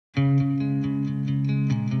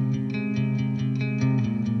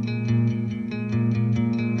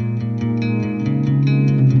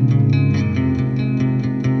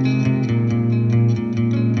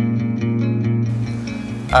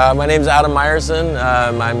My name is Adam Meyerson.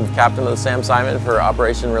 I'm captain of the Sam Simon for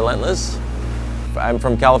Operation Relentless. I'm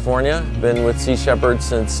from California, been with Sea Shepherd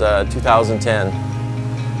since 2010.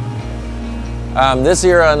 This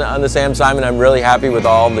year on the Sam Simon, I'm really happy with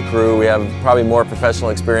all of the crew. We have probably more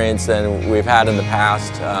professional experience than we've had in the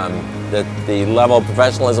past. The level of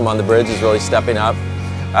professionalism on the bridge is really stepping up.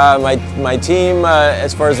 My team,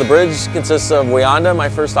 as far as the bridge, consists of Wyanda, my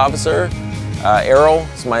first officer, Errol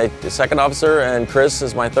is my second officer, and Chris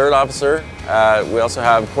is my third officer. We also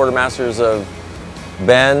have Quartermasters of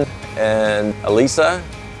Ben and Elissa,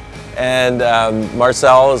 and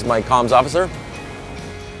Marcel is my comms officer.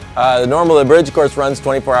 Normally the bridge, of course, runs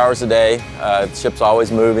 24 hours a day. The ship's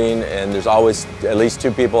always moving, and there's always at least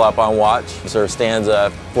 2 people up on watch. So it stands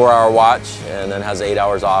a 4-hour watch and then has 8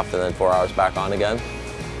 hours off and then 4 hours back on again.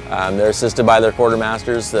 They're assisted by their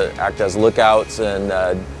quartermasters that act as lookouts and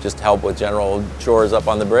just help with general chores up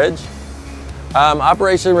on the bridge.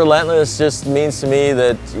 Operation Relentless just means to me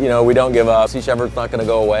that, you know, we don't give up. Sea Shepherd's not going to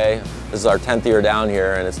go away. This is our 10th year down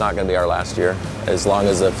here, and it's not going to be our last year. As long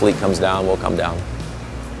as the fleet comes down, we'll come down.